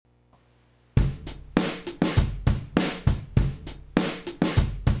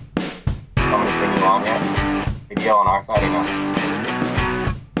wrong yet? Video on our side or no?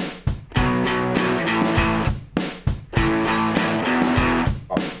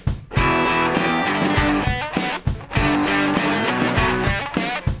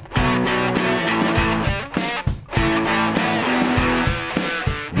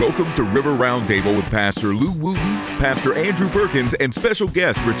 Welcome to River Roundtable with Pastor Lew, Pastor Andrew Perkins, and special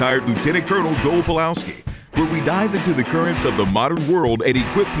guest retired Lieutenant Colonel Joel Pulowski, where we dive into the currents of the modern world and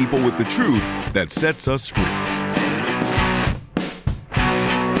equip people with the truth that sets us free.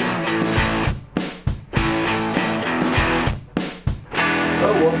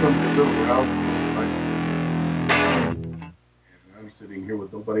 Well, welcome to River Roundtable. I'm sitting here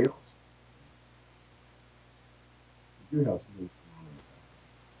with nobody else. We do have something going on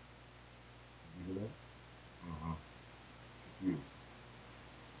in the background. You hear that?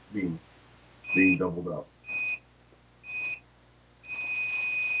 Confused. Being doubled up.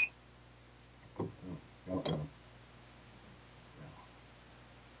 Oh, countdown.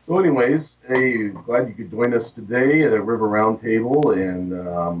 So anyways, hey, glad you could join us today at a River Roundtable, and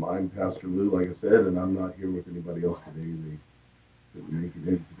I'm Pastor Lew, like I said, and I'm not here with anybody else today. They couldn't make it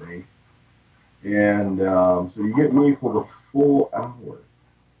in today. And so you get me for the full hour.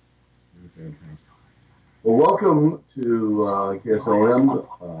 Fantastic. Well, welcome to KSLM.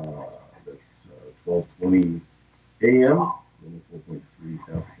 That's 1220 AM, 104.3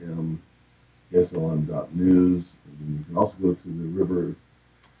 FM, KSLM.news. And you can also go to the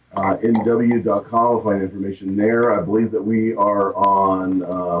rivernw.com to find information there. I believe that we are on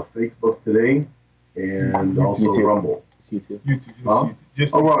Facebook today and also YouTube. Rumble. YouTube. Huh?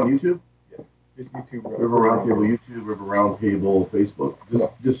 Just Oh, we're on YouTube? Just YouTube, bro. River Roundtable YouTube, River Roundtable Facebook.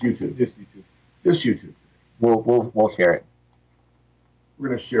 Just YouTube. Just YouTube. Just YouTube. We'll share it. We're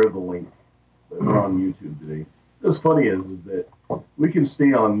going to share the link. But we're on YouTube today. What's funny is that we can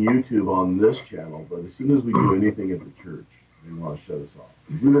stay on YouTube on this channel, but as soon as we do anything at the church, they want to shut us off.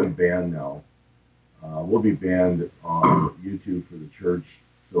 We've been banned now. We'll be banned on YouTube for the church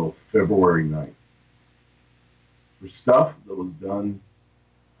till February 9th. For stuff that was done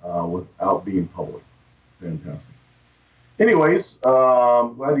without being public. Fantastic. Anyways,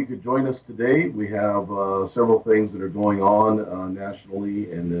 glad you could join us today. We have several things that are going on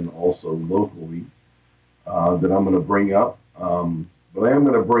nationally and then also locally that I'm going to bring up. But I am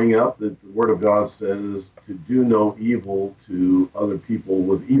going to bring up that the Word of God says to do no evil to other people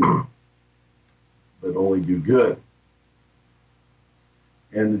with evil, but only do good.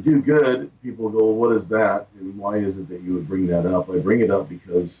 And to do good, people go, well, what is that? And why is it that you would bring that up? I bring it up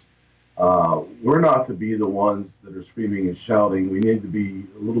because we're not to be the ones that are screaming and shouting. We need to be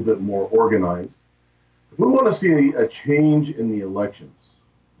a little bit more organized. If we want to see a change in the elections,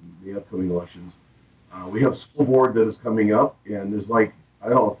 the upcoming elections, we have school board that is coming up, and there's like, I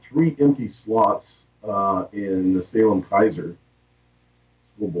don't know, 3 empty slots in the Salem-Kaiser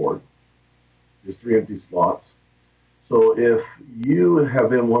school board. There's 3 empty slots. So if you have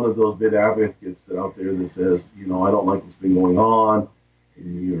been one of those big advocates that out there that says, you know, I don't like what's been going on,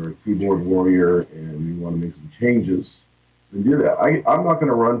 and you're a keyboard warrior and you want to make some changes, then do that. I'm not going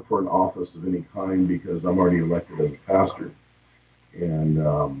to run for an office of any kind because I'm already elected as a pastor. And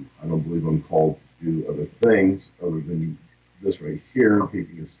I don't believe I'm called to do other things other than this right here,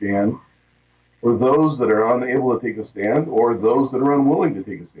 taking a stand for those that are unable to take a stand or those that are unwilling to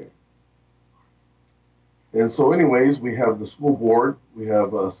take a stand. And so anyways, we have the school board, we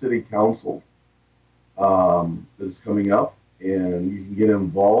have a city council that's coming up, and you can get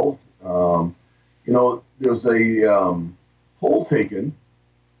involved. You know, there's a poll taken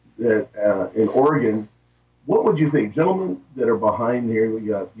that in Oregon. What would you think, gentlemen that are behind here? We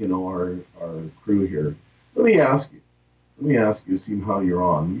got, you know, our crew here. Let me ask you, see how you're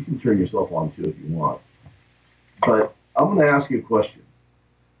on. You can turn yourself on too if you want. But I'm going to ask you a question.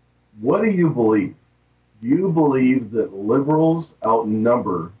 What do you believe? Do you believe that liberals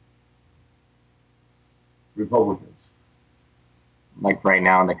outnumber Republicans? Like right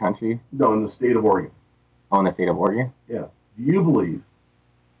now in the country? No, in the state of Oregon. Oh, in the state of Oregon? Yeah. Do you believe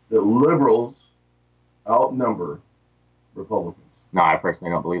that liberals outnumber Republicans? No, I personally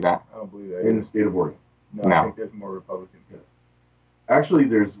don't believe that. I don't believe that. In the state of Oregon? No, No. I think there's more Republicans. Yeah. Actually,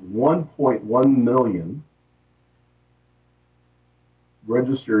 there's 1.1 million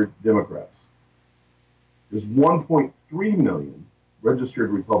registered Democrats. There's 1.3 million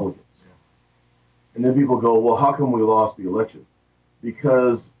registered Republicans. Yeah. And then people go, well, how come we lost the election?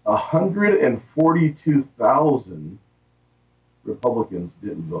 Because 142,000 Republicans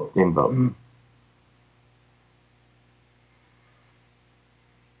didn't vote. Didn't vote. Mm.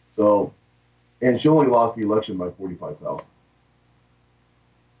 So, and she only lost the election by 45,000.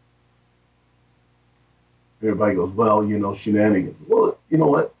 Everybody goes, well, shenanigans. Well, you know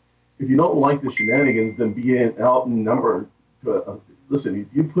what? If you don't like the shenanigans, then be out in number. Listen, if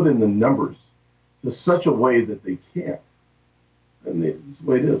you put in the numbers to such a way that they can't, and this is the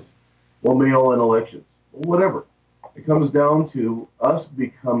way it is. Well, mail-in elections, whatever. It comes down to us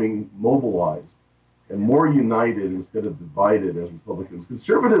becoming mobilized and more united instead of divided as Republicans.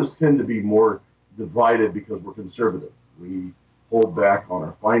 Conservatives tend to be more divided because we're conservative. We hold back on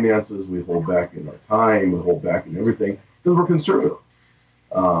our finances, we hold back in our time, we hold back in everything because we're conservative.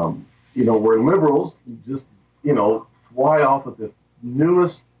 We're liberals, just, fly off at the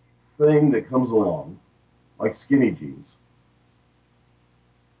newest thing that comes along, like skinny jeans.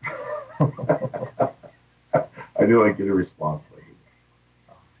 I knew I'd get a response like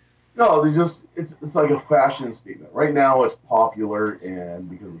that. No, it's like a fashion statement. Right now it's popular, and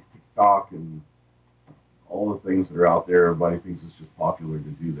because of TikTok and all the things that are out there, everybody thinks it's just popular to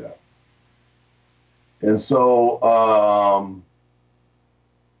do that. And so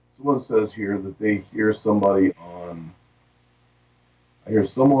someone says here that they hear I hear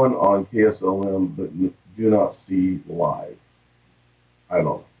someone on KSLM but do not see live. I don't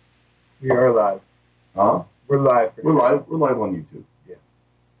know. We are live. Huh? We're live. We're live. We're live on YouTube. Yeah.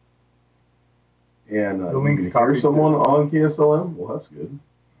 And The you link's can hear copied someone too. on KSLM. Well, that's good.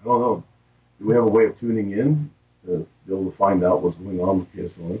 I don't know. Do we have a way of tuning in to be able to find out what's going on with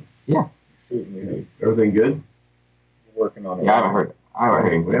KSLM? Yeah. Certainly. Everything good? We're working on it. Yeah, I haven't heard. I haven't heard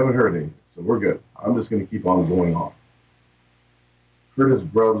We anything. haven't heard anything, so we're good. I'm just going to keep on going off. Curtis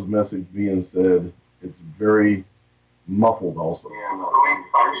Grubbs messaged me and said it's very muffled also. And do we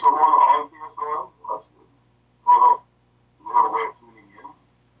find someone on KSLM? That's good. Well, do we have a way of tuning in?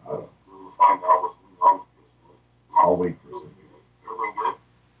 I don't know. We'll find out what's going on with KSLM. I'll wait for a second. Everything good?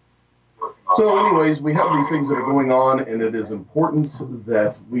 So anyways, we have these things that are going on, and it is important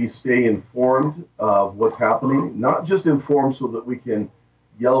that we stay informed of what's happening, not just informed so that we can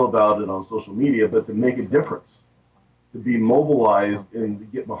yell about it on social media, but to make a difference, to be mobilized and to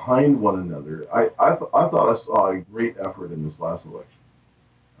get behind one another. I thought I saw a great effort in this last election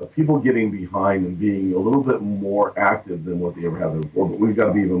of people getting behind and being a little bit more active than what they ever have before, but we've got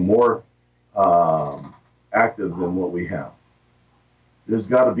to be even more active than what we have. There's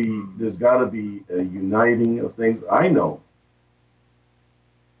got to be a uniting of things. I know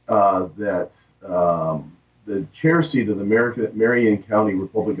that the chair seat of the Marion County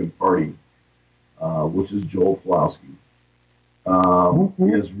Republican Party, which is Joel Pulowski,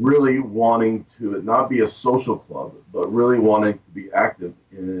 is really wanting to not be a social club, but really wanting to be active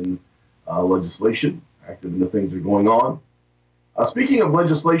in legislation, active in the things that are going on. Speaking of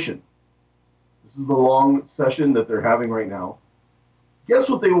legislation, this is the long session that they're having right now. Guess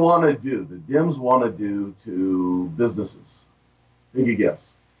what they want to do? The Dems want to do to businesses. Take a guess.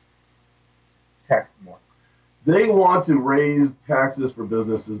 Tax more. They want to raise taxes for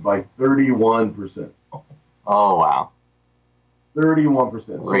businesses by 31%. Oh wow. 31%.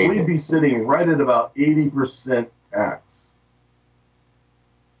 So Raise we'd it. be sitting right at about 80% tax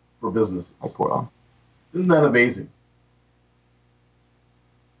for businesses. That's poor. Isn't that amazing?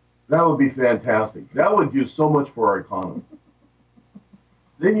 That would be fantastic. That would do so much for our economy.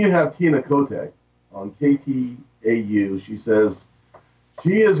 Then you have Tina Kotek on KTAU. She says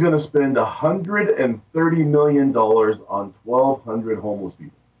she is going to spend $130 million on 1,200 homeless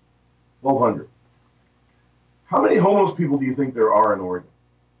people. 1,200. How many homeless people do you think there are in Oregon?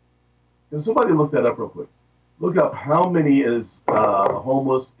 Can somebody look that up real quick? Look up how many is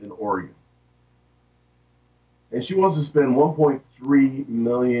homeless in Oregon. And she wants to spend 1.3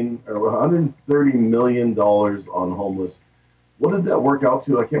 million or $130 million on homeless. What did that work out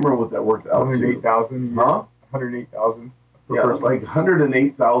to? I can't remember what that worked out to. 108,000. Huh? 108,000. Yeah, it's like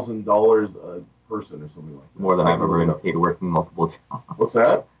 $108,000 a person or something like that. More than I've ever been paid working multiple jobs. What's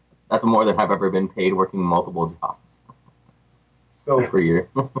that? That's more than I've ever been paid working multiple jobs So per year.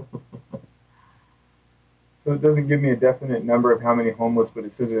 So it doesn't give me a definite number of how many homeless, but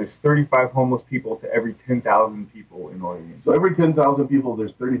it says there's 35 homeless people to every 10,000 people in Oregon. So every 10,000 people,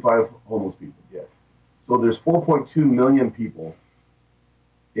 there's 35 homeless people. Yes. So there's 4.2 million people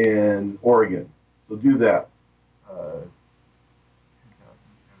in Oregon. So do that. 10,000,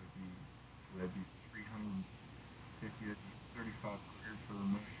 that'd be 350, that'd be 35 squared for the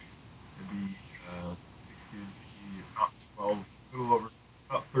million. That'd be 60, that'd be about 12, a little over,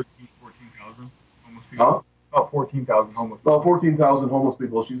 about 13, 14,000 homeless people. Huh? About 14,000 homeless people. About 14,000 homeless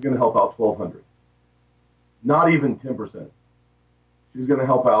people. She's going to help out 1,200. Not even 10%. She's going to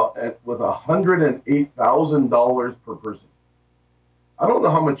help out with $108,000 per person. I don't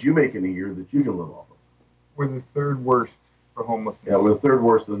know how much you make in a year that you can live off of. We're the third worst for homelessness. Yeah, we're the third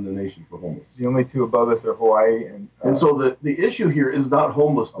worst in the nation for homeless. The only two above us are Hawaii and so the issue here is not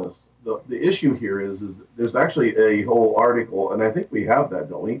homelessness. The issue here is there's actually a whole article, and I think we have that,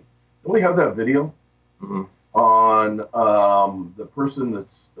 don't we? Don't we have that video on the person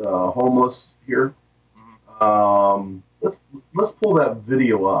that's homeless here? Let's pull that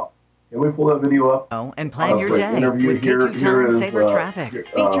video up. Can we pull that video up? Oh, and plan your day with K2 Time Saver Traffic,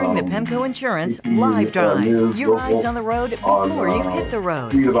 featuring the PEMCO Insurance Live Drive. Your eyes on the road before you hit the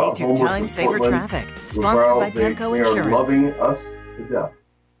road. K2 Time Saver Traffic, sponsored by PEMCO Insurance. They are loving us to death.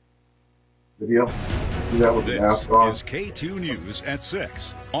 Video. Do that with the mask on. This is K2 News at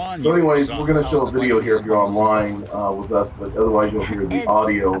 6 on. So anyways, we're going to show a video here if you're online with us, but otherwise you'll hear the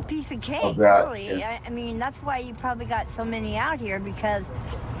audio a piece of cake, of that. Really. I mean, that's why you probably got so many out here, because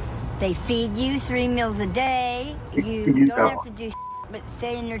they feed you 3 meals a day. You don't have to do but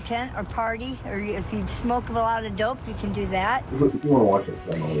stay in your tent or party, or if you smoke a lot of dope, you can do that. If you want to watch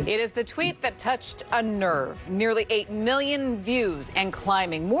it, it is the tweet that touched a nerve. Nearly 8 million views and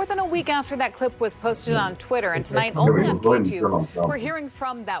climbing. More than a week after that clip was posted on Twitter, and tonight only on K2, we're hearing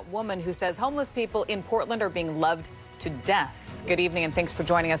from that woman who says homeless people in Portland are being loved to death. Good evening and thanks for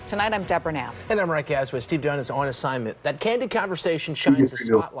joining us tonight. I'm Deborah Knapp. And I'm Rick Aswith. Steve Dunn is on assignment. That candid conversation shines a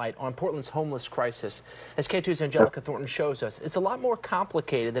spotlight on Portland's homeless crisis. As K2's Angelica Thornton shows us, it's a lot more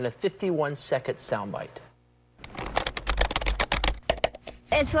complicated than a 51-second soundbite.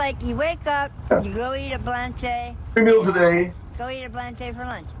 It's like you wake up, you go eat a blanche, 3 meals a day. Go eat a blanche for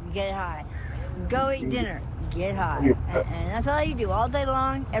lunch, you get high. Go eat dinner, you get high. And that's all you do all day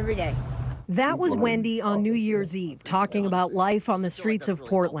long, every day. That was Wendy on New Year's Eve talking about life on the streets of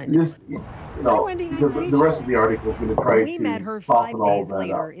Portland. Hi, Wendy, nice to meet you. The rest of the article is going to try we to met her soften 5 all days that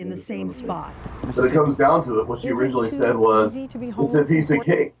later up. in the same spot. But it comes down to it. What she originally said was, it's a piece of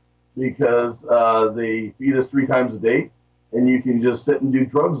cake because they feed us 3 times a day, and you can just sit and do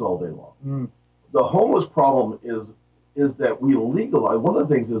drugs all day long. The homeless problem is that we legalize. One of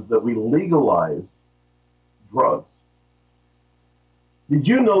the things is that we legalize drugs. Did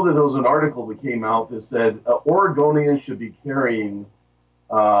you know that there was an article that came out that said Oregonians should be carrying,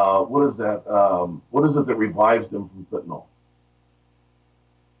 what is that? What is it that revives them from fentanyl?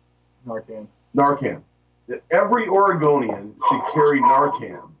 Narcan. Narcan. That every Oregonian should carry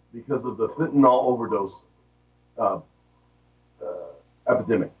Narcan because of the fentanyl overdose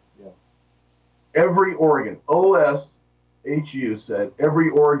epidemic. Yeah. Every Oregon, OSHU said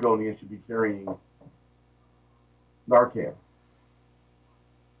every Oregonian should be carrying Narcan.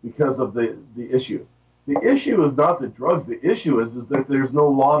 Because of the issue. The issue is not the drugs. The issue is that there's no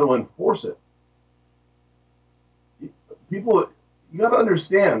law to enforce it. People, you got to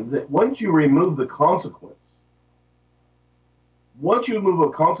understand that once you remove the consequence, once you remove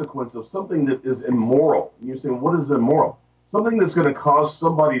a consequence of something that is immoral, and you're saying, what is immoral? Something that's going to cause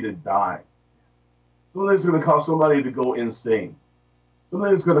somebody to die. Something that's going to cause somebody to go insane.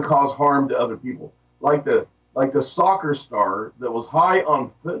 Something that's going to cause harm to other people. Like the soccer star that was high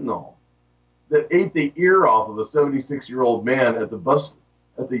on fentanyl that ate the ear off of a 76-year-old man at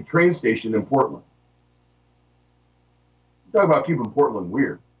the train station in Portland. Talk about keeping Portland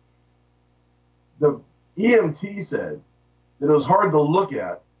weird. The EMT said that it was hard to look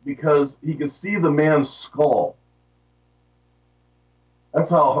at because he could see the man's skull.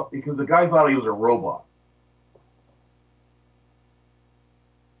 That's how, because the guy thought he was a robot.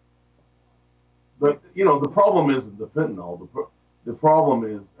 But you know, the problem isn't the fentanyl. The problem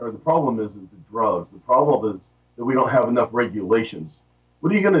isn't the drugs. The problem is that we don't have enough regulations.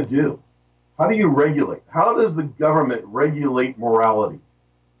 What are you going to do? How do you regulate? How does the government regulate morality?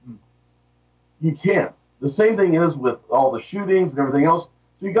 You can't. The same thing is with all the shootings and everything else.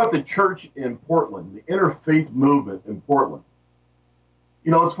 So you got the church in Portland, the interfaith movement in Portland. You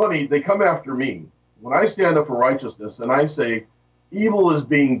know, it's funny. They come after me when I stand up for righteousness and I say evil is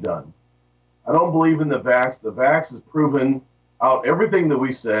being done. I don't believe in the vax. The vax has proven out everything that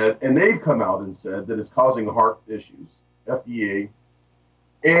we said, and they've come out and said that it's causing heart issues. FDA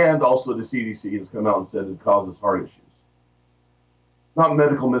and also the CDC has come out and said it causes heart issues. It's not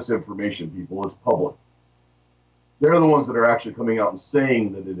medical misinformation, people. It's public. They're the ones that are actually coming out and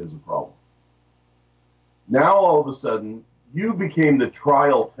saying that it is a problem. Now, all of a sudden, you became the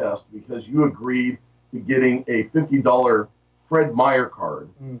trial test because you agreed to getting a $50 Fred Meyer card.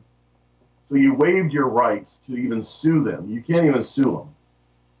 So you waived your rights to even sue them. You can't even sue them,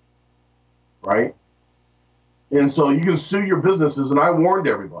 right? And so you can sue your businesses, and I warned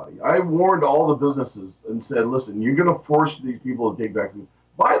everybody. I warned all the businesses and said, listen, you're going to force these people to take vaccines.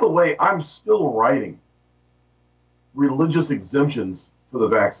 By the way, I'm still writing religious exemptions for the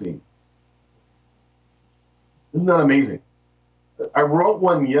vaccine. Isn't that amazing? I wrote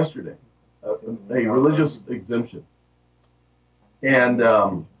one yesterday, a religious exemption. And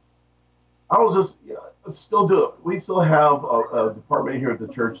I was just, still do it. We still have a department here at the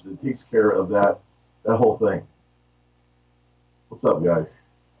church that takes care of that whole thing. What's up, guys?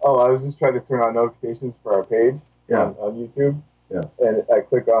 Oh, I was just trying to turn on notifications for our page on YouTube. Yeah. And I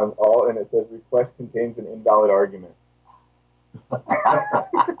click on all, and it says request contains an invalid argument.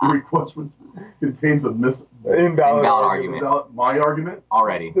 Request contains a invalid argument. My argument?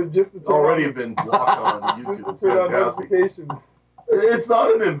 Already. So just to already have been blocked on YouTube. Just to turn on notifications. It's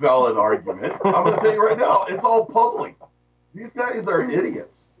not an invalid argument. I'm going to tell you right now. It's all public. These guys are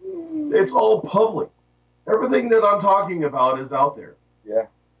idiots. It's all public. Everything that I'm talking about is out there. Yeah.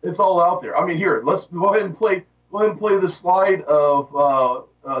 It's all out there. I mean, here, let's go ahead and play. Go ahead and play the slide of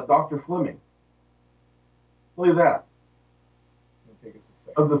Dr. Fleming. Play that.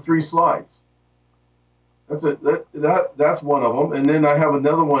 Of the 3 slides. That's it. That's one of them. And then I have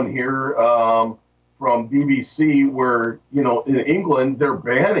another one here from BBC where, in England they're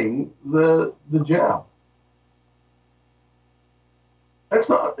banning the jab. It's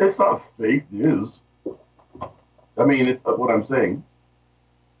not fake news. I mean, it's what I'm saying.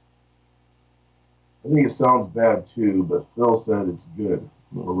 I think it sounds bad too, but Phil said it's good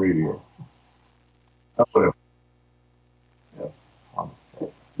for radio. Whatever. Yeah.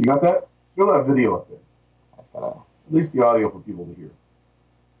 You got that? Throw that video up there. At least the audio for people to hear.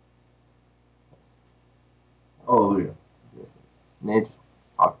 Hallelujah. Mitch,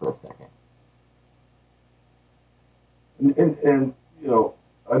 talk for a second. And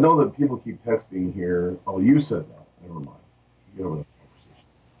I know that people keep texting here. Oh, you said that. Never mind. Get over that conversation.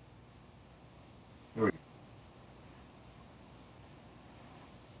 Here we go.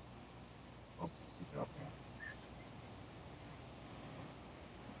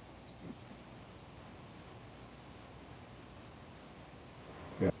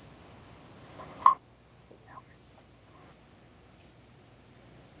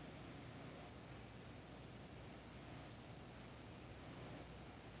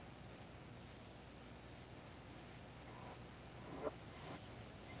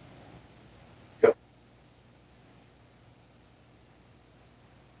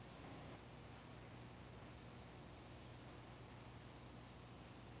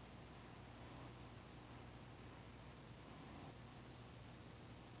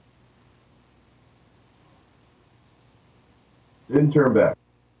 Didn't turn back.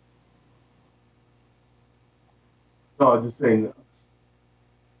 No, I was just saying that.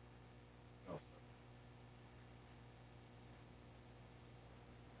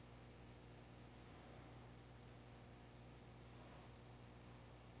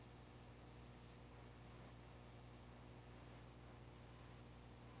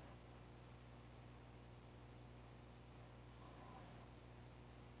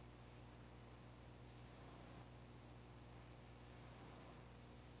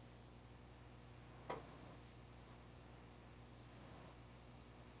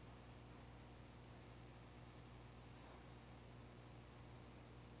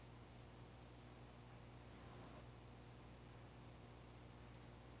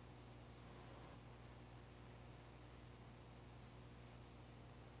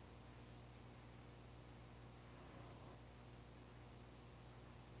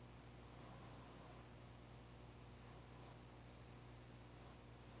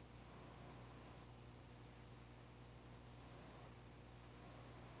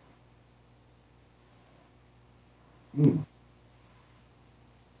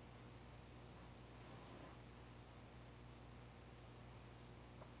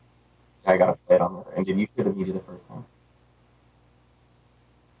 I got to play it on there. And you should have muted the first time.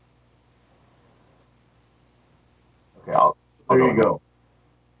 Okay, there you go.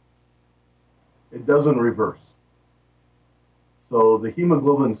 It doesn't reverse. So the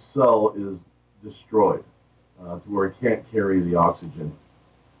hemoglobin cell is destroyed to where it can't carry the oxygen.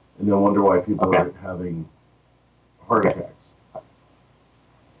 And no wonder why people are having heart attacks.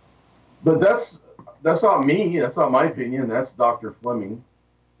 But that's not me. That's not my opinion. That's Dr. Fleming.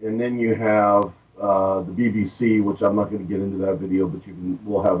 And then you have the BBC, which I'm not going to get into that video, but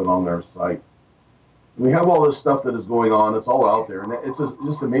we'll have it on our site. And we have all this stuff that is going on. It's all out there. And it's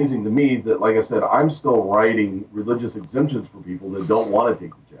just amazing to me that, like I said, I'm still writing religious exemptions for people that don't want to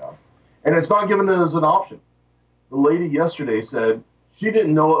take the jab. And it's not given as an option. The lady yesterday said she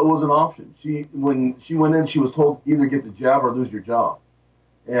didn't know it was an option. When she went in, she was told either get the jab or lose your job.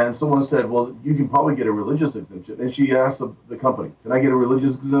 And someone said, well, you can probably get a religious exemption. And she asked the company, can I get a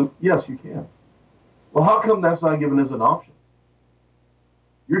religious exemption? Yes, you can. Well, how come that's not given as an option?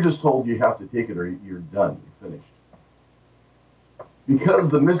 You're just told you have to take it or you're done, you're finished. because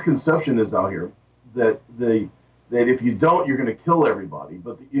the misconception is out here that that if you don't, you're going to kill everybody,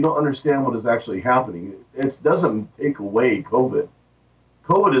 but you don't understand what is actually happening. It doesn't take away COVID.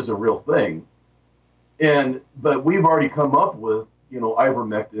 COVID is a real thing, but we've already come up with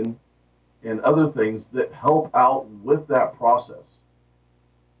ivermectin and other things that help out with that process.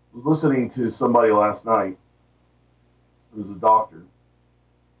 I was listening to somebody last night who's a doctor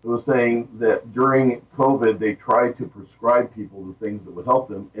who was saying that during COVID they tried to prescribe people the things that would help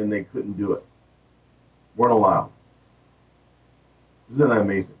them, and they couldn't do it. Weren't allowed. Isn't that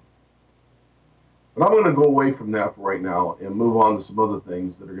amazing? But I'm going to go away from that for right now and move on to some other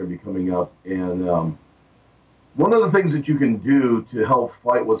things that are going to be coming up. And one of the things that you can do to help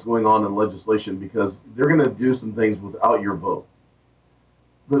fight what's going on in legislation, because they're going to do some things without your vote.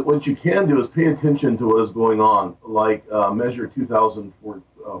 But what you can do is pay attention to what is going on, like Measure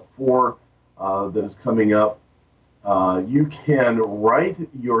 2004 that is coming up. You can write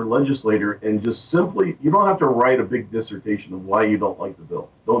your legislator and just simply, you don't have to write a big dissertation of why you don't like the bill.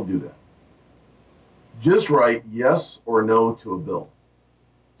 Don't do that. Just write yes or no to a bill.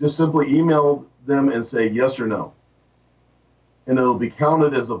 Just simply email them and say yes or no. And it'll be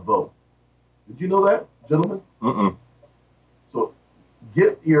counted as a vote. Did you know that, gentlemen? Mm-mm. So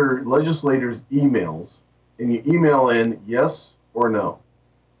get your legislators' emails and you email in yes or no.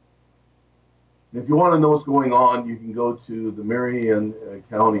 And if you want to know what's going on, you can go to the Marion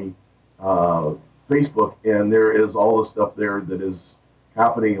County Facebook, and there is all the stuff there that is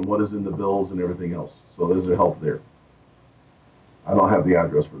happening and what is in the bills and everything else. So there's a help there. I don't have the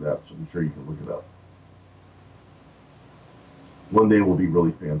address for that, so I'm sure you can look it up. One day we'll be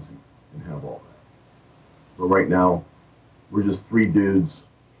really fancy and have all that. But right now, we're just three dudes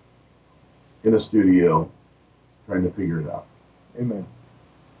in a studio trying to figure it out. Amen.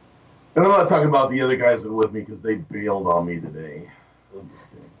 And I'm not talking about the other guys that are with me because they bailed on me today. I'm just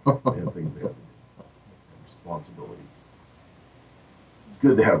kidding. They have things they have to do. Responsibility. It's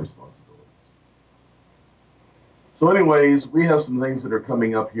good to have responsibilities. So anyways, we have some things that are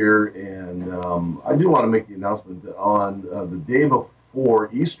coming up here, and I do want to make the announcement that on the day before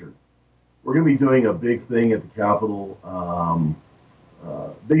Easter, we're going to be doing a big thing at the Capitol,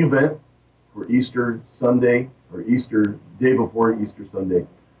 big event for Easter Sunday, or Easter, day before Easter Sunday.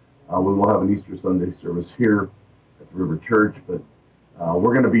 We will have an Easter Sunday service here at the River Church, but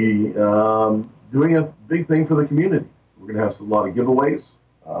we're going to be doing a big thing for the community. We're going to have a lot of giveaways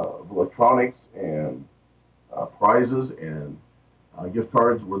of electronics and prizes and gift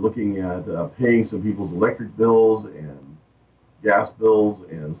cards. We're looking at paying some people's electric bills and gas bills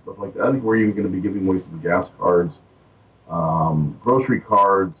and stuff like that. I think we're even going to be giving away some gas cards, grocery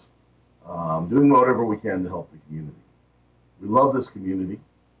cards, doing whatever we can to help the community. We love this community.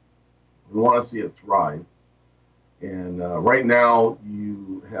 We want to see it thrive. And right now,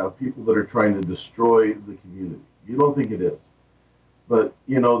 you have people that are trying to destroy the community. You don't think it is. But,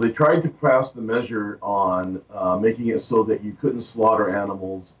 they tried to pass the measure on making it so that you couldn't slaughter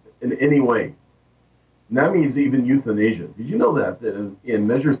animals in any way. And that means even euthanasia. Did you know that in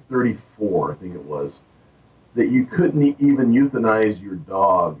Measure 34, I think it was, that you couldn't even euthanize your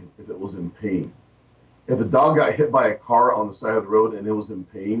dog if it was in pain? If a dog got hit by a car on the side of the road and it was in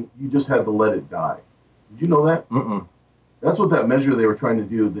pain, you just had to let it die. Did you know that? Mm-mm. That's what that measure they were trying to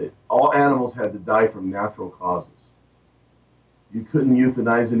do, that all animals had to die from natural causes. You couldn't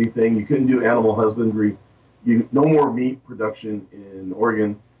euthanize anything. You couldn't do animal husbandry. No more meat production in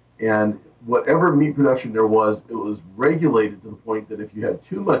Oregon. And whatever meat production there was, it was regulated to the point that if you had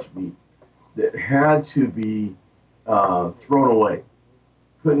too much meat, that had to be thrown away.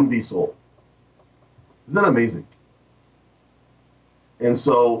 Couldn't be sold. Isn't that amazing? And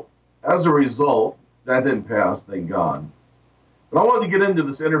so, as a result, that didn't pass, thank God. But I wanted to get into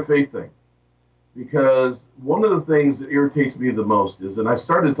this interfaith thing, because one of the things that irritates me the most is, and I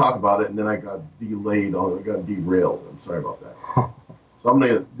started to talk about it, and then I got I got derailed. I'm sorry about that. So I'm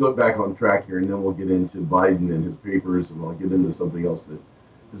going to go back on track here, and then we'll get into Biden and his papers, and I'll get into something else that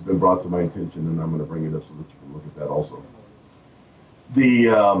has been brought to my attention, and I'm going to bring it up so that you can look at that also.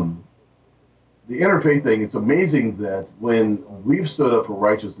 The interfaith thing, it's amazing that when we've stood up for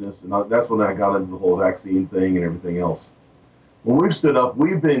righteousness, and that's when I got into the whole vaccine thing and everything else. When we've stood up,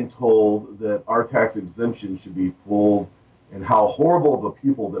 we've been told that our tax exemption should be pulled, and how horrible of a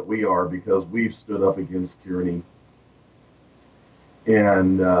people that we are because we've stood up against tyranny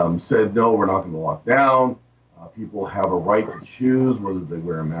and said, no, we're not going to lock down. People have a right to choose whether they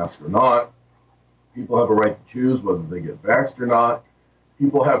wear a mask or not. People have a right to choose whether they get vaxxed or not.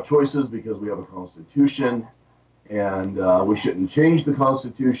 People have choices because we have a constitution, and we shouldn't change the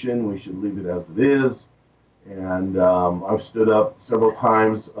constitution. We should leave it as it is. And I've stood up several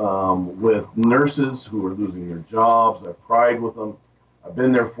times with nurses who are losing their jobs. I've cried with them. I've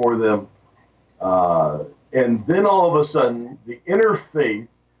been there for them. And then all of a sudden, the interfaith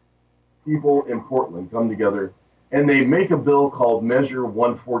people in Portland come together and they make a bill called Measure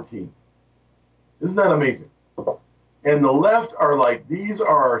 114. Isn't that amazing? And the left are like, these are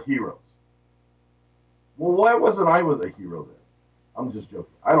our heroes. Well, why wasn't I a hero then? I'm just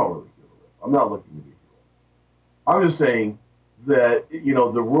joking. I don't really give a rip. I'm not looking to be a hero. I'm just saying that, you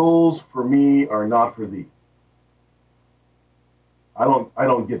know, the rules for me are not for thee. I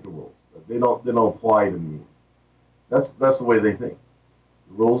don't get the rules. They don't apply to me. That's the way they think.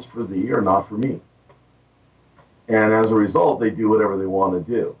 The rules for thee are not for me. And as a result, they do whatever they want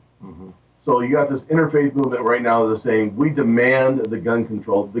to do. Mm-hmm. So you got this interfaith movement right now that's saying, we demand the gun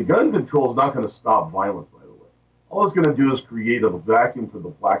control. The gun control is not going to stop violence, by the way. All it's going to do is create a vacuum for the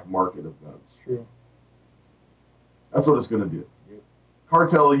black market of guns. True. That's what it's going to do.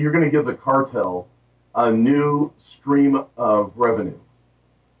 Cartel, you're going to give the cartel a new stream of revenue.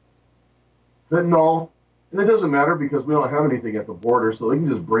 Fentanyl, and it doesn't matter because we don't have anything at the border, so they can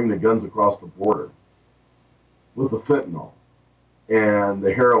just bring the guns across the border with the fentanyl and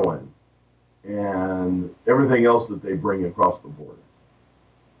the heroin and everything else that they bring across the border.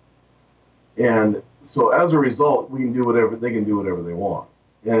 And so as a result, they can do whatever they want.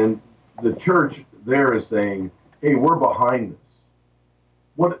 And the church there is saying, hey, we're behind this.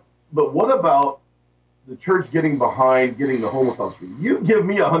 But what about the church getting behind getting the homeless on the street? You give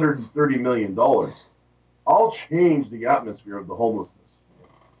me $130 million, I'll change the atmosphere of the homelessness.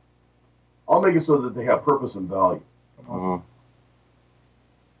 I'll make it so that they have purpose and value.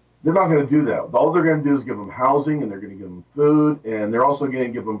 They're not going to do that. All they're going to do is give them housing, and they're going to give them food, and they're also going to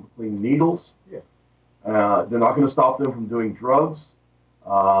give them clean needles. Yeah. They're not going to stop them from doing drugs.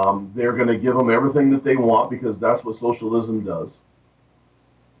 They're going to give them everything that they want because that's what socialism does.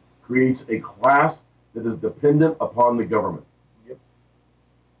 Creates a class that is dependent upon the government. Yep.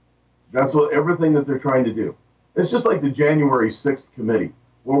 That's what everything that they're trying to do. It's just like the January 6th committee.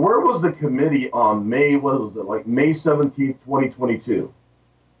 Well, where was the committee on May 17th, 2022,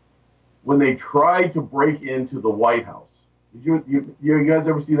 when they tried to break into the White House? Did you guys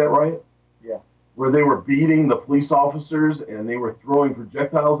ever see that riot? Yeah. Where they were beating the police officers and they were throwing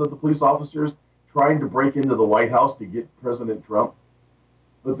projectiles at the police officers, trying to break into the White House to get President Trump.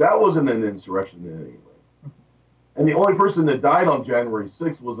 But that wasn't an insurrection in any way. And the only person that died on January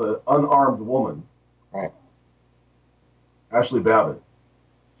 6th was an unarmed woman. Right. Ashley Babbitt.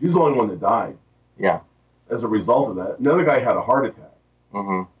 She's the only one that died. Yeah. As a result of that. Another guy had a heart attack.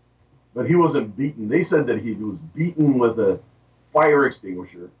 Mm-hmm. But he wasn't beaten. They said that he was beaten with a fire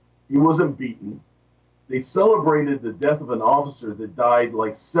extinguisher. He wasn't beaten. They celebrated the death of an officer that died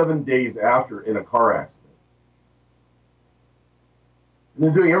like 7 days after in a car accident. And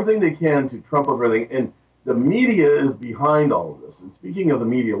they're doing everything they can to trump up everything. And the media is behind all of this. And speaking of the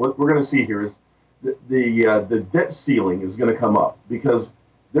media, what we're going to see here is the debt ceiling is going to come up because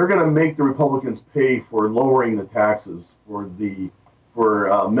they're going to make the Republicans pay for lowering the taxes for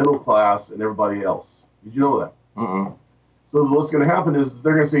middle class and everybody else. Did you know that? Mm-mm. So what's going to happen is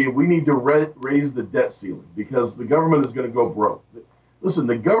they're going to say, we need to raise the debt ceiling because the government is going to go broke. Listen,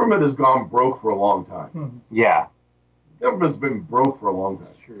 the government has gone broke for a long time. Yeah. The government's been broke for a long time.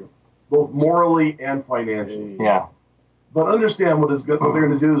 That's true. Both morally and financially. Yeah. But understand what they're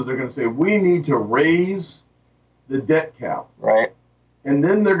going to do is they're going to say, we need to raise the debt cap. Right. And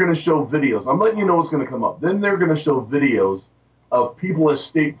then they're going to show videos. I'm letting you know what's going to come up. Then they're going to show videos of people at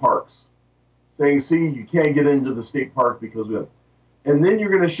state parks saying, see, you can't get into the state park because we have. And then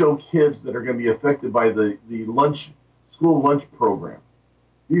you're going to show kids that are going to be affected by the school lunch program.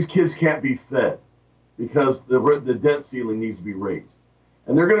 These kids can't be fed because the debt ceiling needs to be raised.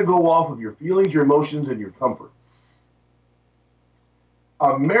 And they're going to go off of your feelings, your emotions, and your comfort.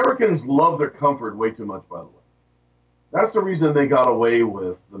 Americans love their comfort way too much, by the way. That's the reason they got away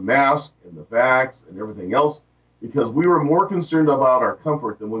with the mask and the vax and everything else, because we were more concerned about our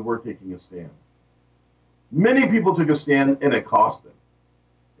comfort than we were taking a stand. Many people took a stand, and it cost them.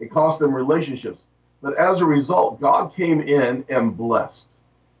 It cost them relationships. But as a result, God came in and blessed.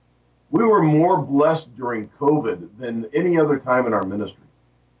 We were more blessed during COVID than any other time in our ministry.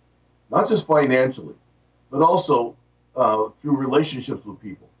 Not just financially, but also through relationships with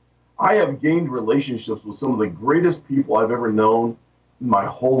people. I have gained relationships with some of the greatest people I've ever known in my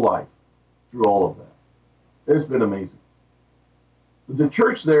whole life through all of that. It's been amazing. The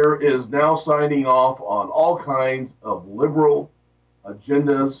church there is now signing off on all kinds of liberal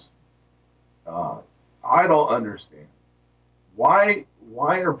agendas. I don't understand. Why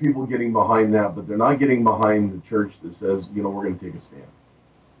why are people getting behind that, but they're not getting behind the church that says, you know, we're going to take a stand?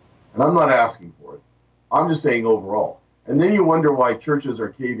 And I'm not asking for it. I'm just saying overall. And then you wonder why churches are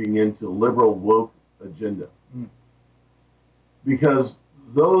caving into liberal woke agenda. Because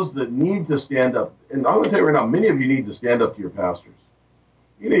those that need to stand up, and I'm going to tell you right now, many of you need to stand up to your pastors.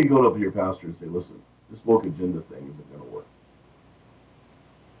 You need to go up to your pastor and say, listen, this woke agenda thing isn't going to work.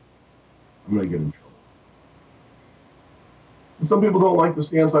 I'm going to get in trouble. And some people don't like the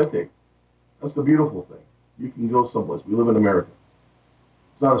stance I take. That's the beautiful thing. You can go someplace. We live in America.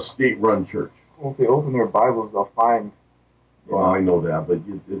 It's not a state-run church. Well, if they open their Bibles, they'll find. Well, I know that, but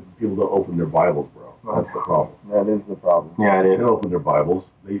people don't open their Bibles, bro. That's the problem. That is the problem. Yeah, it is. They don't open their Bibles.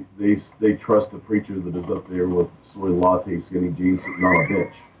 They trust the preacher that is up there with soy latte, skinny jeans, sitting on a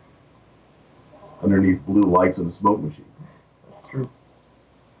bench underneath blue lights and a smoke machine. That's true.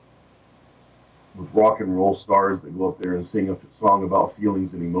 With rock and roll stars that go up there and sing a song about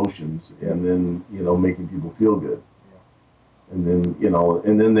feelings and emotions, and then, you know, making people feel good. Yeah. And then, you know,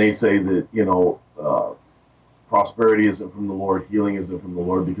 and then they say that, you know, prosperity isn't from the Lord, healing isn't from the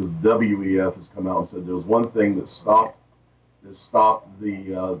Lord, because WEF has come out and said there was one thing that stopped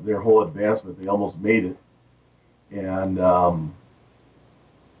their whole advancement. They almost made it, and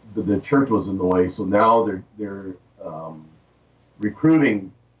the church was in the way. So now they're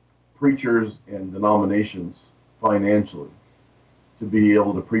recruiting preachers and denominations financially to be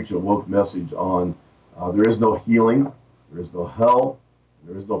able to preach a woke message on there is no healing, there is no hell,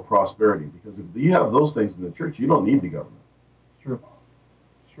 there is no prosperity. Because if you have those things in the church, you don't need the government. It's true.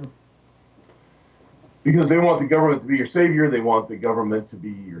 It's true. Because they want the government to be your savior, they want the government to be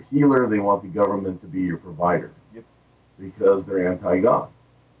your healer, they want the government to be your provider. Yep. Because they're anti-God.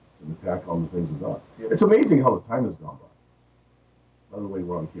 It's an attack on the things of God. Yep. It's amazing how the time has gone by. By the way,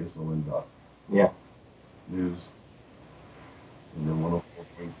 we're on KSLN. Yes. News. And then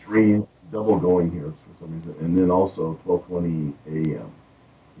 104.3, double going here for some reason. And then also 12:20 a.m.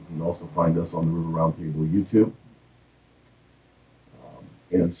 You can also find us on the River Roundtable YouTube.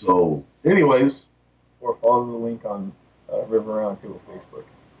 And so, anyways. Or follow the link on River Roundtable Facebook.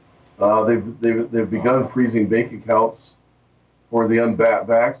 They've begun freezing bank accounts for the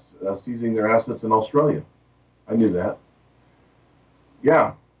unvaxxed, seizing their assets in Australia. I knew that.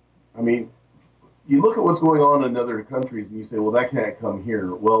 Yeah, I mean, you look at what's going on in other countries and you say, well, that can't come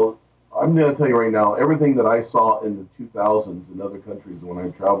here. Well, I'm going to tell you right now, everything that I saw in the 2000s in other countries when I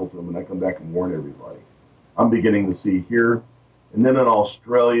travel to them and I come back and warn everybody, I'm beginning to see here. And then in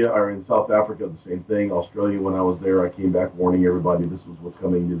Australia, or in South Africa, the same thing. Australia, when I was there, I came back warning everybody this was what's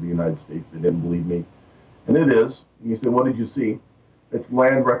coming to the United States. They didn't believe me. And it is. And you say, what did you see? It's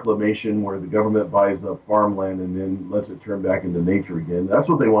land reclamation where the government buys up farmland and then lets it turn back into nature again. That's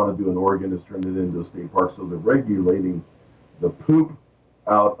what they want to do in Oregon, is turn it into a state park. So they're regulating the poop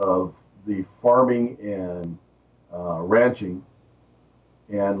out of the farming and ranching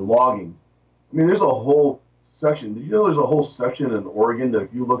and logging. I mean, there's a whole section. Did you know there's a whole section in Oregon that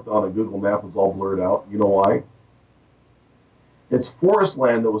if you looked on a Google map, it's all blurred out? You know why? It's forest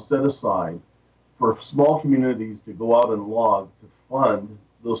land that was set aside for small communities to go out and log to fund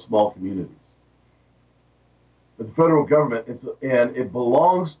those small communities. But the federal government, and it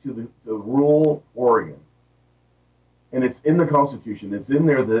belongs to rural Oregon. And it's in the Constitution. It's in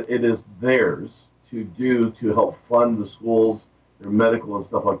there that it is theirs to help fund the schools, their medical and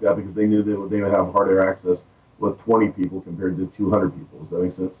stuff like that, because they knew that they would have harder access with 20 people compared to 200 people. Does that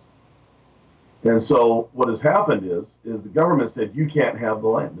make sense? And so what has happened is the government said, you can't have the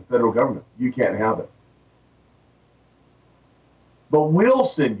land. The federal government, you can't have it. But we'll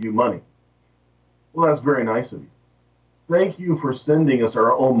send you money. Well, that's very nice of you. Thank you for sending us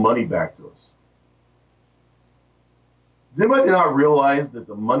our own money back to us. Does anybody not realize that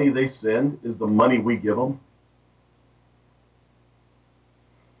the money they send is the money we give them?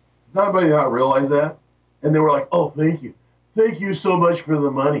 Does anybody not realize that? And they were like, oh, thank you. Thank you so much for the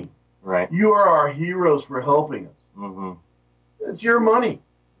money. Right. You are our heroes for helping us. Mm-hmm. It's your money.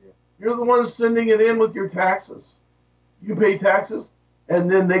 Yeah. You're the ones sending it in with your taxes. You pay taxes, and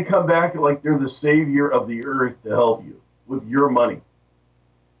then they come back like they're the savior of the earth to help you with your money.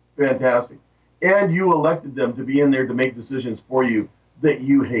 Fantastic. And you elected them to be in there to make decisions for you that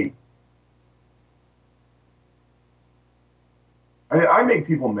you hate. I make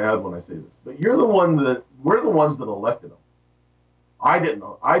people mad when I say this, but we're the ones that elected them. I didn't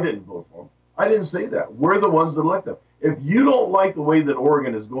vote for them. I didn't say that. We're the ones that elect them. If you don't like the way that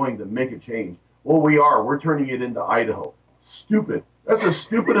Oregon is going to make a change, well, we are. We're turning it into Idaho. Stupid. That's the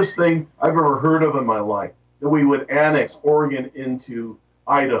stupidest thing I've ever heard of in my life, that we would annex Oregon into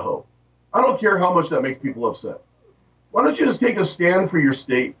Idaho. I don't care how much that makes people upset. Why don't you just take a stand for your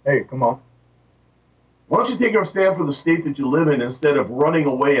state? Hey, come on. Why don't you take a stand for the state that you live in instead of running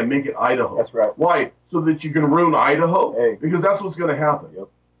away and make it Idaho? That's right. Why? So that you can ruin Idaho? Hey. Because that's what's going to happen. Yep.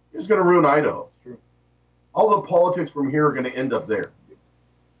 You're just going to ruin Idaho. It's true. All the politics from here are going to end up there.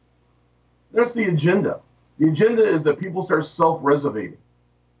 That's the agenda. The agenda is that people start self-reservating.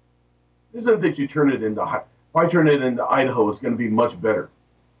 It isn't that you turn it into, if I turn it into Idaho, it's going to be much better.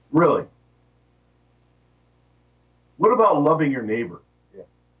 Really. What about loving your neighbor? Yeah.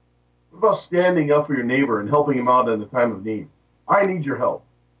 What about standing up for your neighbor and helping him out in the time of need? I need your help.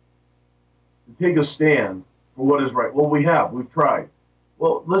 To take a stand for what is right. Well, we've tried.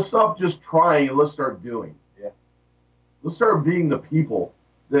 Well, let's stop just trying and let's start doing. Yeah. Let's start being the people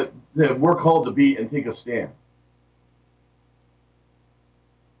that we're called to be and take a stand.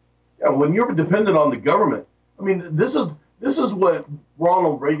 Yeah, when you're dependent on the government, I mean, this is what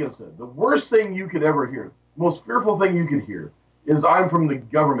Ronald Reagan said. The worst thing you could ever hear, the most fearful thing you could hear, is I'm from the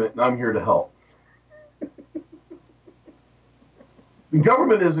government and I'm here to help. The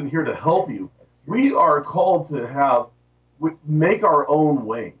government isn't here to help you. We are called to make our own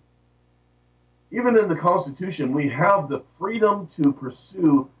way. Even in the Constitution, we have the freedom to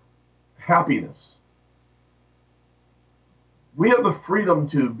pursue happiness. We have the freedom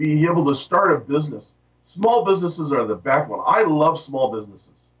to be able to start a business. Small businesses are the backbone. I love small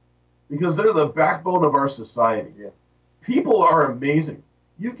businesses because they're the backbone of our society. Yeah. People are amazing.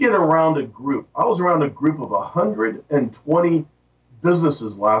 You get around a group. I was around a group of 120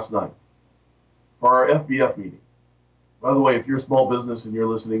 businesses last night for our FBF meeting. By the way, if you're a small business and you're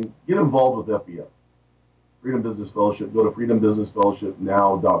listening, get involved with FBF. Freedom Business Fellowship. Go to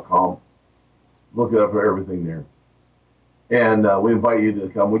freedombusinessfellowshipnow.com. Look up for everything there. And we invite you to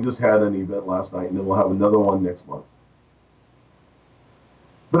come. We just had an event last night, and then we'll have another one next month.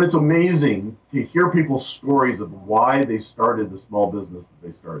 But it's amazing to hear people's stories of why they started the small business that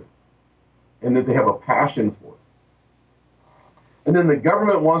they started, and that they have a passion for it. And then the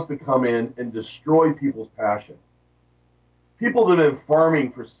government wants to come in and destroy people's passion. People that have been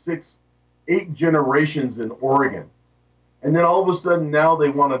farming for 6-8 generations in Oregon, and then all of a sudden now they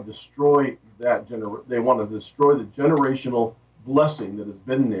want to destroy they want to destroy the generational blessing that has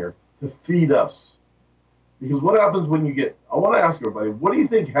been there to feed us. Because what happens when I want to ask everybody, what do you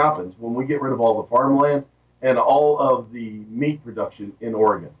think happens when we get rid of all the farmland and all of the meat production in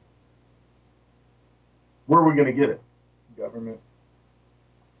Oregon? Where are we going to get it? Government.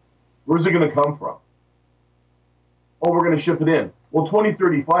 Where's it going to come from? Oh, we're going to ship it in. Well,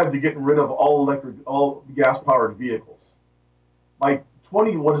 2035, they're getting rid of all gas-powered vehicles. By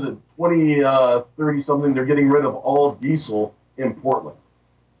 2030 something, they're getting rid of all diesel in Portland.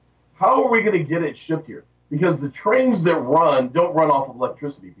 How are we going to get it shipped here? Because the trains that don't run off of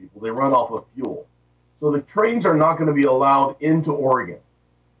electricity, people. They run off of fuel. So the trains are not going to be allowed into Oregon.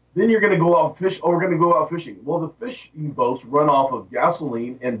 Then you're going to go out we're going to go out fishing. Well, the fishing boats run off of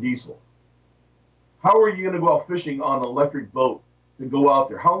gasoline and diesel. How are you going to go out fishing on an electric boat to go out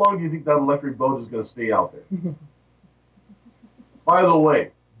there? How long do you think that electric boat is going to stay out there? By the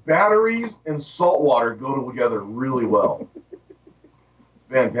way, batteries and salt water go together really well.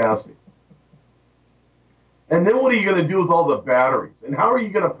 Fantastic. And then what are you going to do with all the batteries? And how are you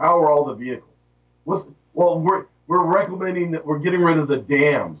going to power all the vehicles? We're recommending that we're getting rid of the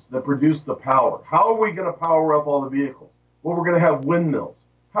dams that produce the power. How are we going to power up all the vehicles? Well, we're going to have windmills.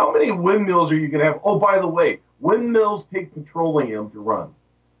 How many windmills are you going to have? Oh, by the way, windmills take petroleum to run.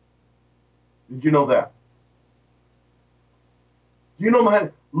 Did you know that? Do you know,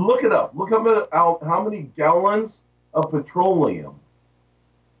 man? Look it up. Look how many gallons of petroleum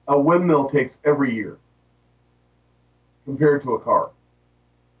a windmill takes every year compared to a car.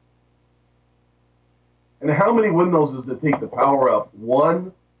 And how many windmills does it take to power up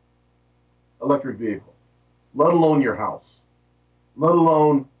one electric vehicle, let alone your house, let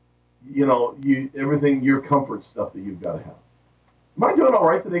alone, everything, your comfort stuff that you've got to have. Am I doing all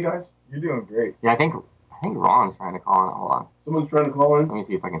right today, guys? You're doing great. Yeah, I think Ron's trying to call in. Hold on. Someone's trying to call in? Let me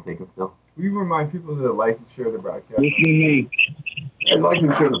see if I can take him still. We remind people to like and share the broadcast. I'd like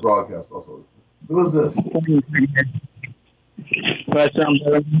to share the broadcast also. Who is this?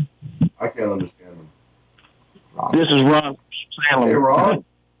 I can't understand him. Ron. This is Ron Salem. Hey, Ron?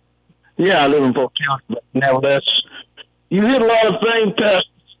 Yeah, I live in Polk County, but nevertheless, you hit a lot of things, Pastor.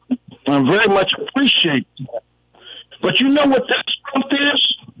 I very much appreciate that. But you know what this month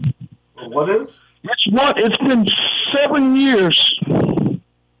is? What is? It's been 7 years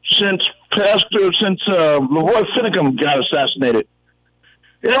since LaVoy Finicum got assassinated.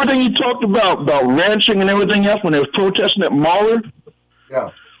 Everything you talked about ranching and everything else when they was protesting at Mahler. Yeah.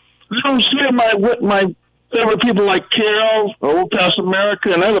 I don't see my There were people like Carol, Old Past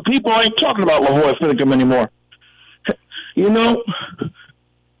America, and other people ain't talking about La Jolla Finicum anymore. You know,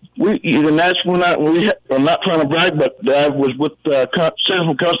 and that's when I'm not trying to brag, but I was with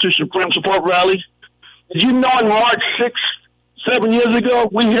Citizen Constitution Freedom Support Rally. Did you know in March 7 years ago,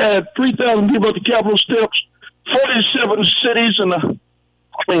 we had 3,000 people at the Capitol steps, 107 cities in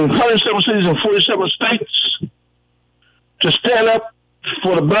 47 states to stand up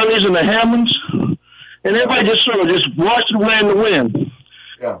for the Bunnies and the Hammonds, and everybody just sort of just watched away in the wind.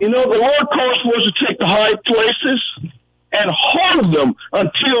 Yeah. You know, the Lord calls for us to take the high places and hold them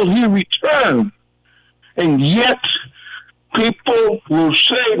until He returns. And yet, people will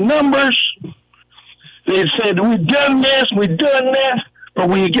say numbers. They said, we've done this, we've done that. But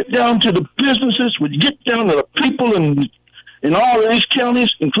when you get down to the businesses, when you get down to the people in all of these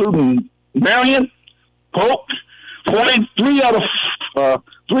counties, including Marion, Polk, 43 out of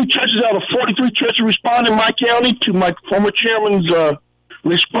 3 churches out of 43 churches respond in my county to my former chairman's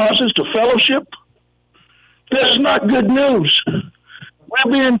responses to fellowship. That's not good news.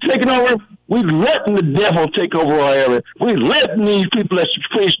 We're being taken over. We're letting the devil take over our area. We're letting these people that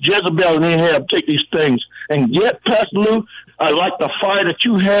face Jezebel and Ahab take these things. And yet, Pastor Lew, I like the fire that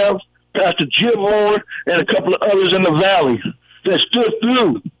you have, Pastor Jim Moore, and a couple of others in the valley that stood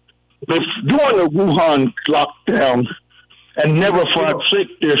through during the Wuhan lockdown and never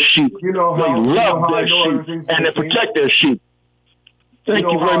forsake their sheep. They love their sheep and they protect their sheep. Thank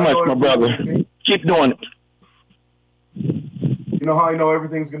you very much, my brother. Keep doing it. You know how I know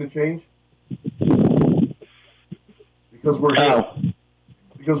everything's going to change? Because we're here.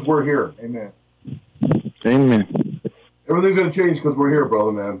 Because we're here. Amen. Amen. Everything's going to change because we're here,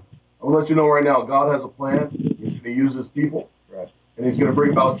 brother, man. I'm going to let you know right now, God has a plan. He's going to use his people. Right. And he's going to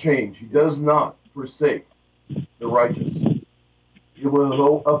bring about change. He does not forsake the righteous. He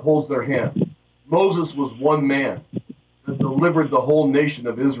upholds their hand. Moses was one man that delivered the whole nation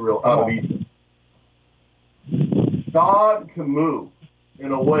of Israel out of Egypt. God can move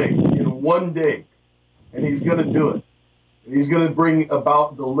in a way in one day, and he's going to do it. And he's going to bring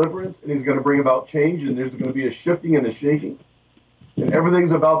about deliverance, and he's going to bring about change, and there's going to be a shifting and a shaking, and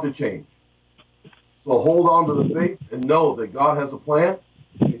everything's about to change. So hold on to the faith and know that God has a plan,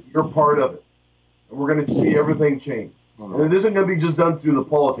 and you're part of it. And we're going to see everything change. And it isn't going to be just done through the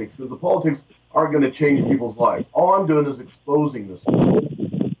politics, because the politics aren't going to change people's lives. All I'm doing is exposing this.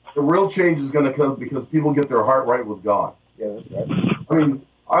 The real change is going to come because people get their heart right with God. Yeah, that's right. I mean,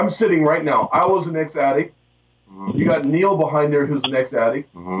 I'm sitting right now. I was an ex-addict. You got Neil behind there who's an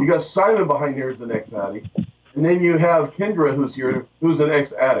ex-addict. You got Simon behind there who's an ex-addict. And then you have Kendra who's here who's an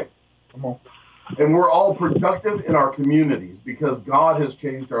ex-addict. Come on. And we're all productive in our communities because God has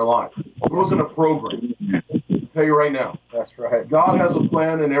changed our lives. It wasn't a program. I'll tell you right now. That's right. God has a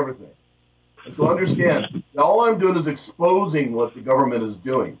plan and everything. And so understand, all I'm doing is exposing what the government is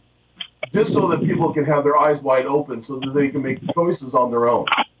doing, just so that people can have their eyes wide open so that they can make choices on their own.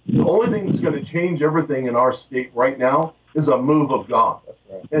 The only thing that's going to change everything in our state right now is a move of God. That's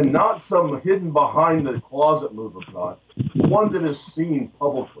right. And not some hidden behind the closet move of God, one that is seen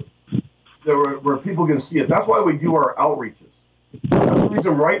publicly, where people can see it. That's why we do our outreaches. That's the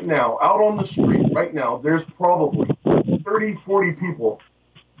reason right now, out on the street, right now, there's probably 30, 40 people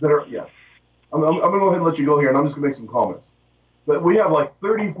that are, I'm going to go ahead and let you go here, and I'm just going to make some comments. But we have like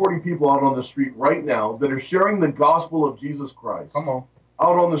 30, 40 people out on the street right now that are sharing the gospel of Jesus Christ. Come on.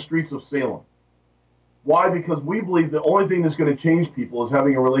 Out on the streets of Salem. Why? Because we believe the only thing that's going to change people is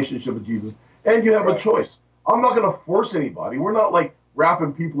having a relationship with Jesus. And you have a choice. I'm not going to force anybody. We're not like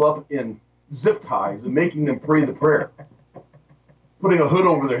wrapping people up in zip ties and making them pray the prayer. Putting a hood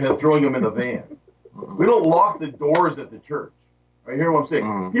over their head, throwing them in a van. We don't lock the doors at the church. Right? Hear what I'm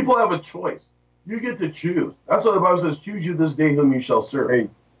saying? People have a choice. You get to choose. That's what the Bible says, choose you this day whom you shall serve. Hey.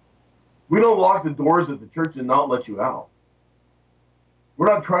 We don't lock the doors at the church and not let you out. We're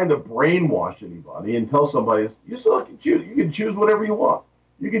not trying to brainwash anybody and tell somebody, you still can choose. You can choose whatever you want.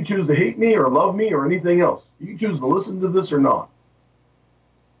 You can choose to hate me or love me or anything else. You can choose to listen to this or not.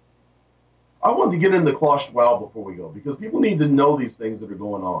 I wanted to get into Klaus Schwab before we go, because people need to know these things that are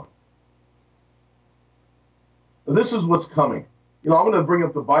going on. This is what's coming. I'm going to bring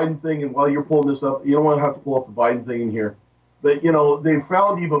up the Biden thing, and while you're pulling this up, you don't want to have to pull up the Biden thing in here. But, they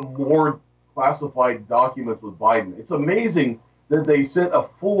found even more classified documents with Biden. It's amazing that they sent a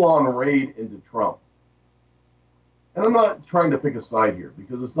full-on raid into Trump. And I'm not trying to pick a side here,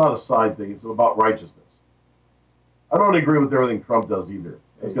 because it's not a side thing. It's about righteousness. I don't agree with everything Trump does either.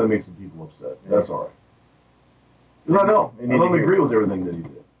 It's going to make some people upset. That's all right. Because I know. I don't agree with everything that he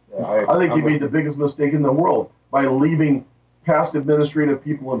did. I think he made the biggest mistake in the world by leaving past administrative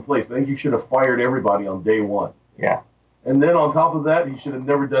people in place. I think he should have fired everybody on day one. Yeah. And then on top of that, he should have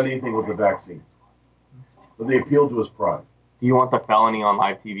never done anything with the vaccines. But they appealed to his pride. Do you want the felony on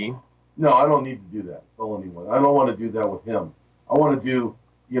live TV? No, I don't need to do that, felony one. I don't want to do that with him. I want to do,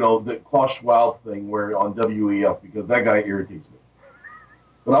 the Klaus Schwab thing where on WEF, because that guy irritates me.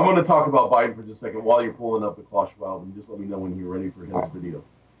 But I'm going to talk about Biden for just a second while you're pulling up the Klaus Schwab, and just let me know when you're ready for his video.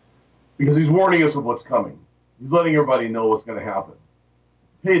 Because he's warning us of what's coming. He's letting everybody know what's going to happen.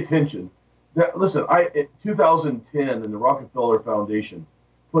 Pay attention. Listen, in 2010, and the Rockefeller Foundation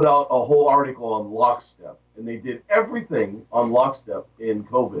put out a whole article on lockstep, and they did everything on lockstep in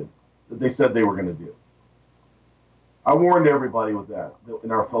COVID that they said they were going to do. I warned everybody with that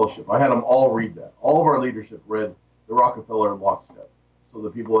in our fellowship. I had them all read that. All of our leadership read the Rockefeller lockstep, so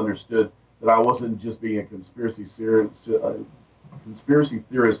that people understood that I wasn't just being a conspiracy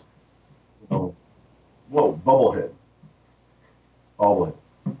theorist. Whoa, bubblehead. Bobblehead.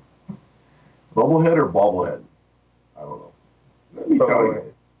 Bubblehead or bobblehead? I don't know. Let me tell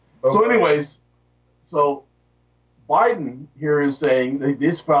you. So anyways, so Biden here is saying that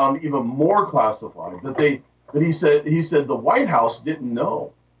this found even more classified, that he said the White House didn't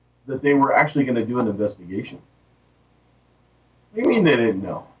know that they were actually going to do an investigation. What do you mean they didn't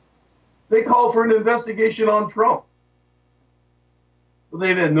know? They called for an investigation on Trump. But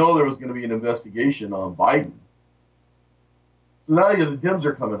they didn't know there was going to be an investigation on Biden. So now the Dems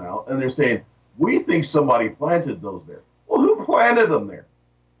are coming out and they're saying, we think somebody planted those there. Well, who planted them there?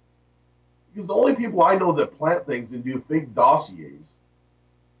 Because the only people I know that plant things and do fake dossiers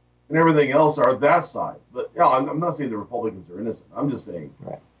and everything else are that side. But yeah, I'm not saying the Republicans are innocent. I'm just saying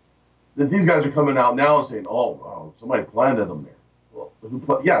that these guys are coming out now and saying, oh, wow, somebody planted them there. Well,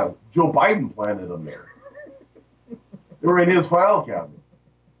 Joe Biden planted them there. They were in his file cabinet.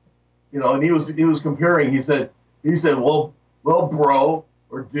 And he was comparing. He said, well, bro,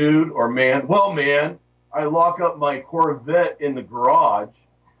 or dude, or man. Well, man, I lock up my Corvette in the garage.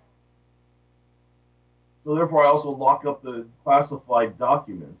 So therefore, I also lock up the classified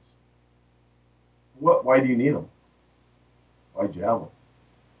documents. Why do you need them? Why'd you have them?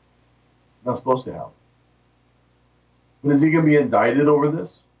 Not supposed to have them. But is he going to be indicted over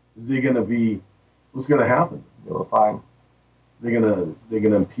this? Is he going to be? What's going to happen? They'll fine. They're gonna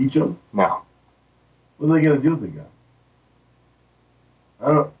impeach him? No. What are they gonna do with the guy?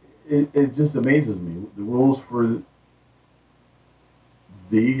 I don't. It just amazes me. The rules for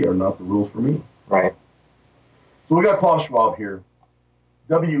thee are not the rules for me. Right. So we got Klaus Schwab here.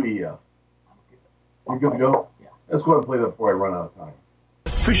 WEF. You good to go? Yeah. Let's go ahead and play that before I run out of time.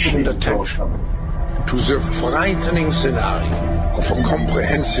 Sufficient attention to the frightening scenario of a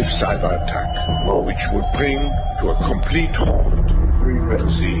comprehensive cyber attack, which would bring to a complete halt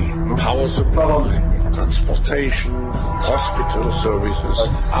the power supply, transportation, hospital services,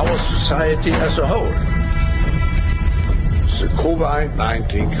 our society as a whole. The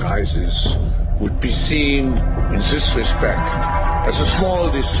COVID-19 crisis would be seen in this respect as a small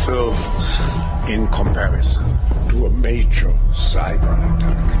disturbance in comparison to a major cyber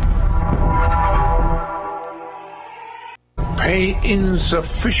attack. Pay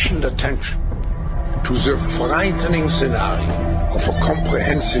insufficient attention to the frightening scenario of a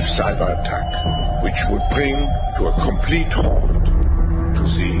comprehensive cyber attack, which would bring to a complete halt to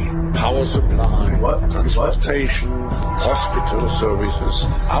the power supply, transportation, hospital services,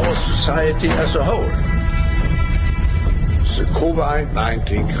 our society as a whole. The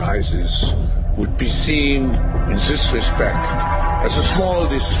COVID-19 crisis would be seen in this respect as a small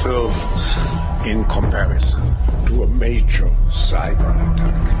disturbance in comparison to a major cyber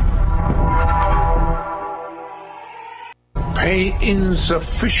attack. Pay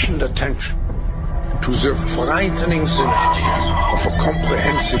insufficient attention to the frightening scenario of a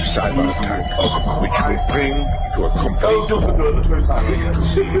comprehensive cyber attack, which would bring to a complete halt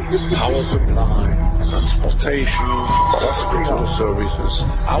the power supply, transportation, hospital services,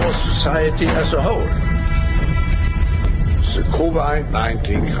 our society as a whole. The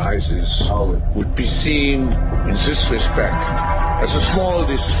COVID-19 crisis would be seen in this respect as a small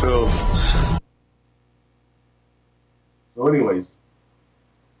disturbance. So anyways,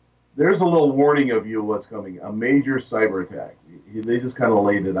 there's a little warning of you what's coming, a major cyber attack. They just kind of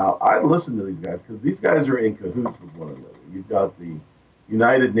laid it out. I listen to these guys because these guys are in cahoots with one another. You've got the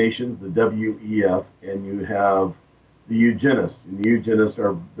United Nations, the WEF, and you have the eugenists. And the eugenists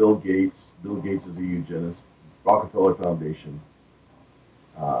are Bill Gates. Bill Gates is a eugenist. Rockefeller Foundation,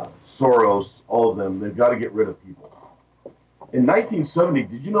 Soros, all of them. They've got to get rid of people. In 1970,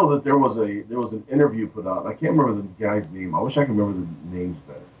 did you know that there was an interview put out? I can't remember the guy's name. I wish I could remember the names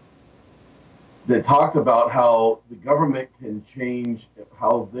better. that talked about how the government can change,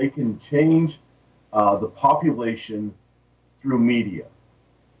 how they can change the population through media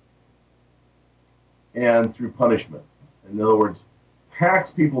and through punishment. In other words,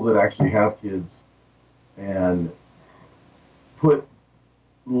 tax people that actually have kids and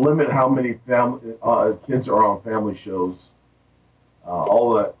limit how many kids are on family shows,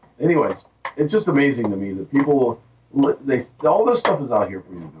 all that. Anyways, it's just amazing to me that people, all this stuff is out here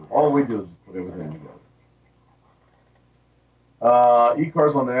for you to do. All we do is just put everything together.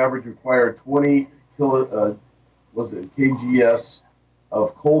 E-cars on average require 20 kgs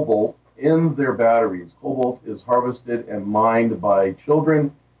of cobalt in their batteries. Cobalt is harvested and mined by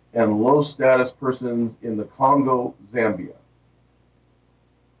children and low-status persons in the Congo, Zambia.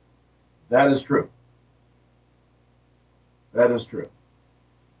 That is true. That is true.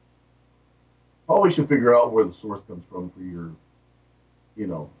 Probably should figure out where the source comes from for your,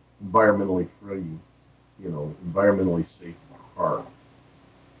 environmentally free, environmentally safe car.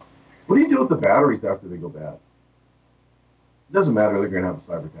 What do you do with the batteries after they go bad? It doesn't matter, they're going to have a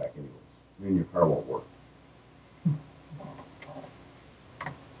cyber attack anyways. And then your car won't work.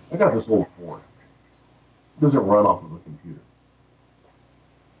 I got this old Ford. It doesn't run off of a computer.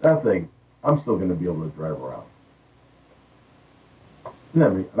 That thing, I'm still going to be able to drive around.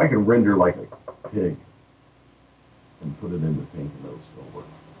 And I can render like a pig and put it in the tank and it'll still work.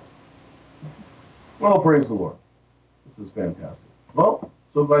 Well, praise the Lord. This is fantastic. Well,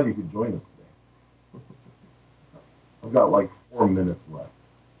 so glad you could join us today. I've got like 4 minutes left.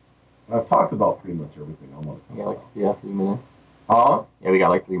 And I've talked about pretty much everything I want to talk about. Yeah, 3 minutes. Huh? Yeah, we got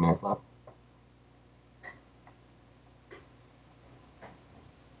like 3 minutes left.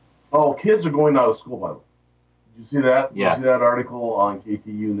 Oh, kids are going out of school, by the way. Did you see that? Yeah. Did you see that article on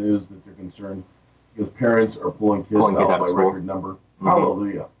KTU News that they're concerned because parents are pulling kids out by record number? Mm-hmm.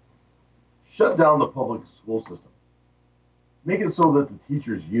 Hallelujah. Shut down the public school system. Make it so that the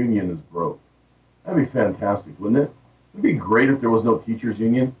teachers' union is broke. That'd be fantastic, wouldn't it? It'd be great if there was no teachers'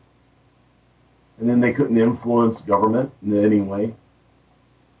 union. And then they couldn't influence government in any way.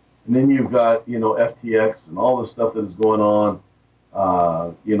 And then you've got, FTX and all the stuff that is going on.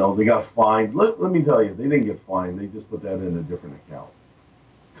 They got fined. Let me tell you, they didn't get fined. They just put that in a different account.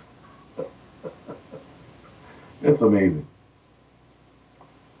 It's amazing.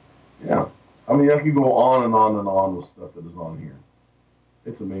 Yeah. I mean, I could go on and on and on with stuff that is on here.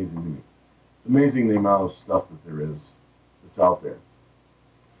 It's amazing to me. It's amazing the amount of stuff that there is that's out there.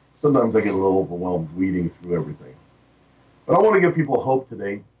 Sometimes I get a little overwhelmed weeding through everything. But I want to give people hope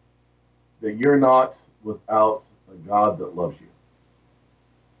today that you're not without a God that loves you.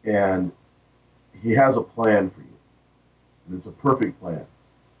 And He has a plan for you. And it's a perfect plan.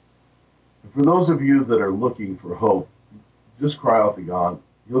 And for those of you that are looking for hope, just cry out to God.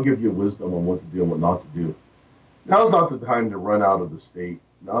 He'll give you wisdom on what to do and what not to do. Now's not the time to run out of the state.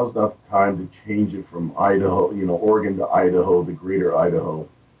 Now's not the time to change it from Idaho, Oregon to Idaho, the greater Idaho.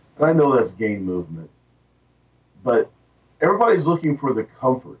 And I know that's gain movement. But everybody's looking for the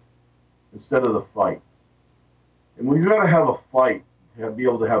comfort instead of the fight. And we've got to have a fight to be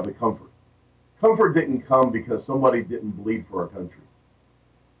able to have the comfort. Comfort didn't come because somebody didn't bleed for our country.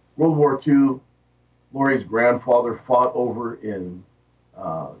 World War II, Lori's grandfather fought over in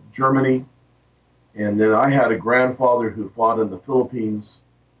Germany. And then I had a grandfather who fought in the Philippines.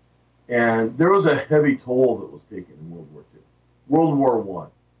 And there was a heavy toll that was taken in World War II. World War I,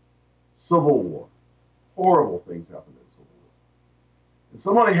 Civil War. Horrible things happened in Civil War. And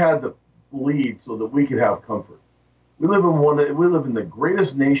somebody had to bleed so that we could have comfort. We live in the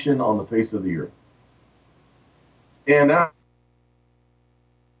greatest nation on the face of the earth. And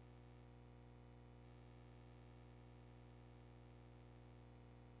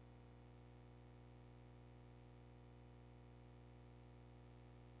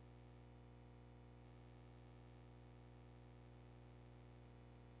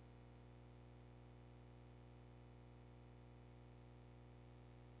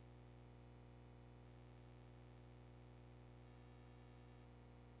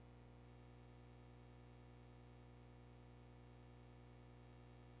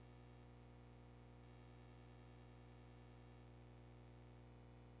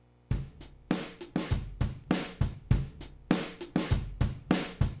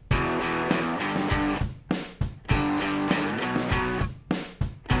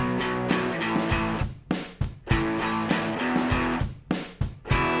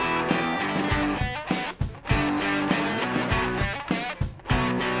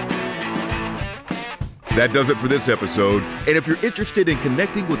That does it for this episode. And if you're interested in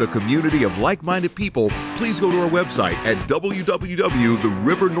connecting with a community of like-minded people, please go to our website at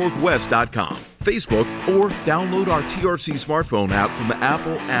www.therivernorthwest.com, Facebook, or download our TRC smartphone app from the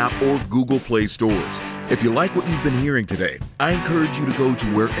Apple app or Google Play stores. If you like what you've been hearing today, I encourage you to go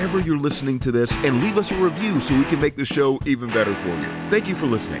to wherever you're listening to this and leave us a review so we can make the show even better for you. Thank you for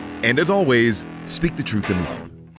listening. And as always, speak the truth in love.